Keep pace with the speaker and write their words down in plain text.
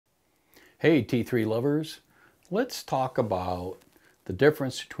Hey T3 lovers, let's talk about the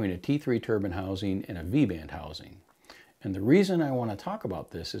difference between a T3 turbine housing and a V-band housing. And the reason I want to talk about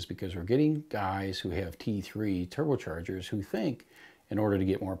this is because we're getting guys who have T3 turbochargers who think in order to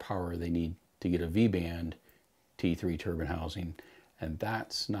get more power they need to get a V-band T3 turbine housing, and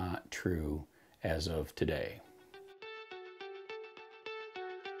that's not true as of today.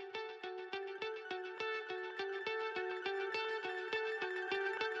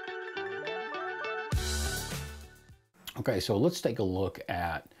 Okay, so let's take a look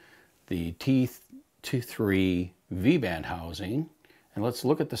at the T3 V-band housing, and let's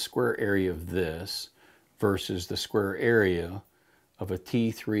look at the square area of this versus the square area of a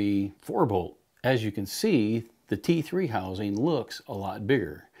T3 4-bolt. As you can see, the T3 housing looks a lot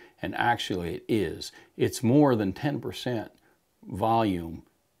bigger, and actually it is. It's more than 10% volume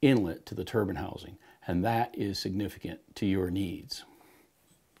inlet to the turbine housing, and that is significant to your needs.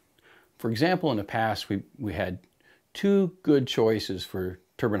 For example, in the past we had two good choices for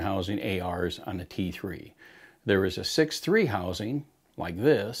turbine housing ARs on the T3. There is a 6.3 housing like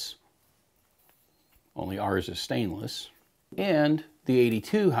this, only ours is stainless, and the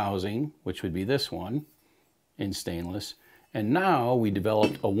 82 housing, which would be this one in stainless. And now we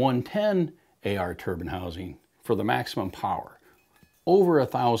developed a 110 AR turbine housing for the maximum power. Over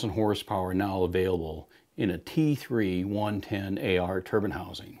 1,000 horsepower now available in a T3 110 AR turbine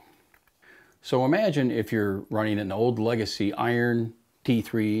housing. So imagine if you're running an old legacy iron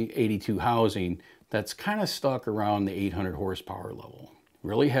T3 82 housing that's kind of stuck around the 800 horsepower level.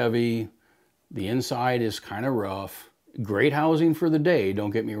 Really heavy, the inside is kind of rough. Great housing for the day, don't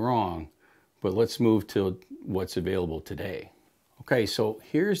get me wrong, but let's move to what's available today. Okay, so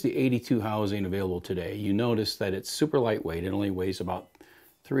here's the 82 housing available today. You notice that it's super lightweight. It only weighs about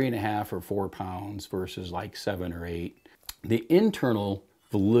 3.5 or 4 pounds versus like 7 or 8. The internal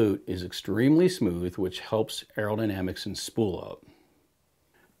volute is extremely smooth, which helps aerodynamics and spool up.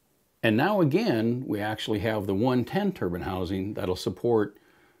 And now again, we actually have the 110 turbine housing that'll support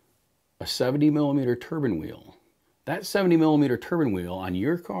a 70mm turbine wheel. That 70mm turbine wheel on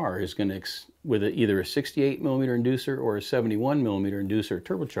your car is going to, with either a 68mm inducer or a 71mm inducer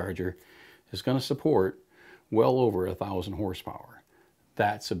turbocharger, is going to support well over 1,000 horsepower.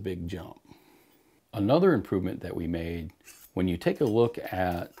 That's a big jump. Another improvement that we made, when you take a look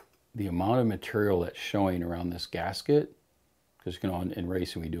at the amount of material that's showing around this gasket, because you know, in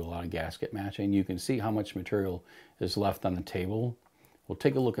racing we do a lot of gasket matching, you can see how much material is left on the table. We'll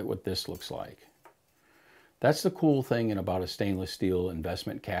take a look at what this looks like. That's the cool thing about a stainless steel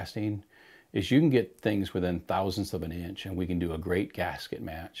investment casting, is you can get things within thousandths of an inch, and we can do a great gasket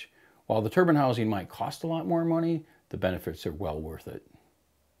match. While the turbine housing might cost a lot more money, the benefits are well worth it.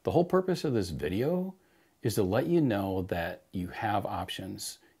 The whole purpose of this video is to let you know that you have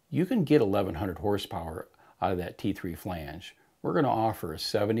options. You can get 1,100 horsepower out of that T3 flange. We're going to offer a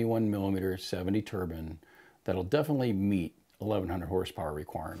 71mm 70 turbine that'll definitely meet 1,100 horsepower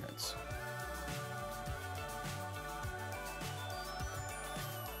requirements.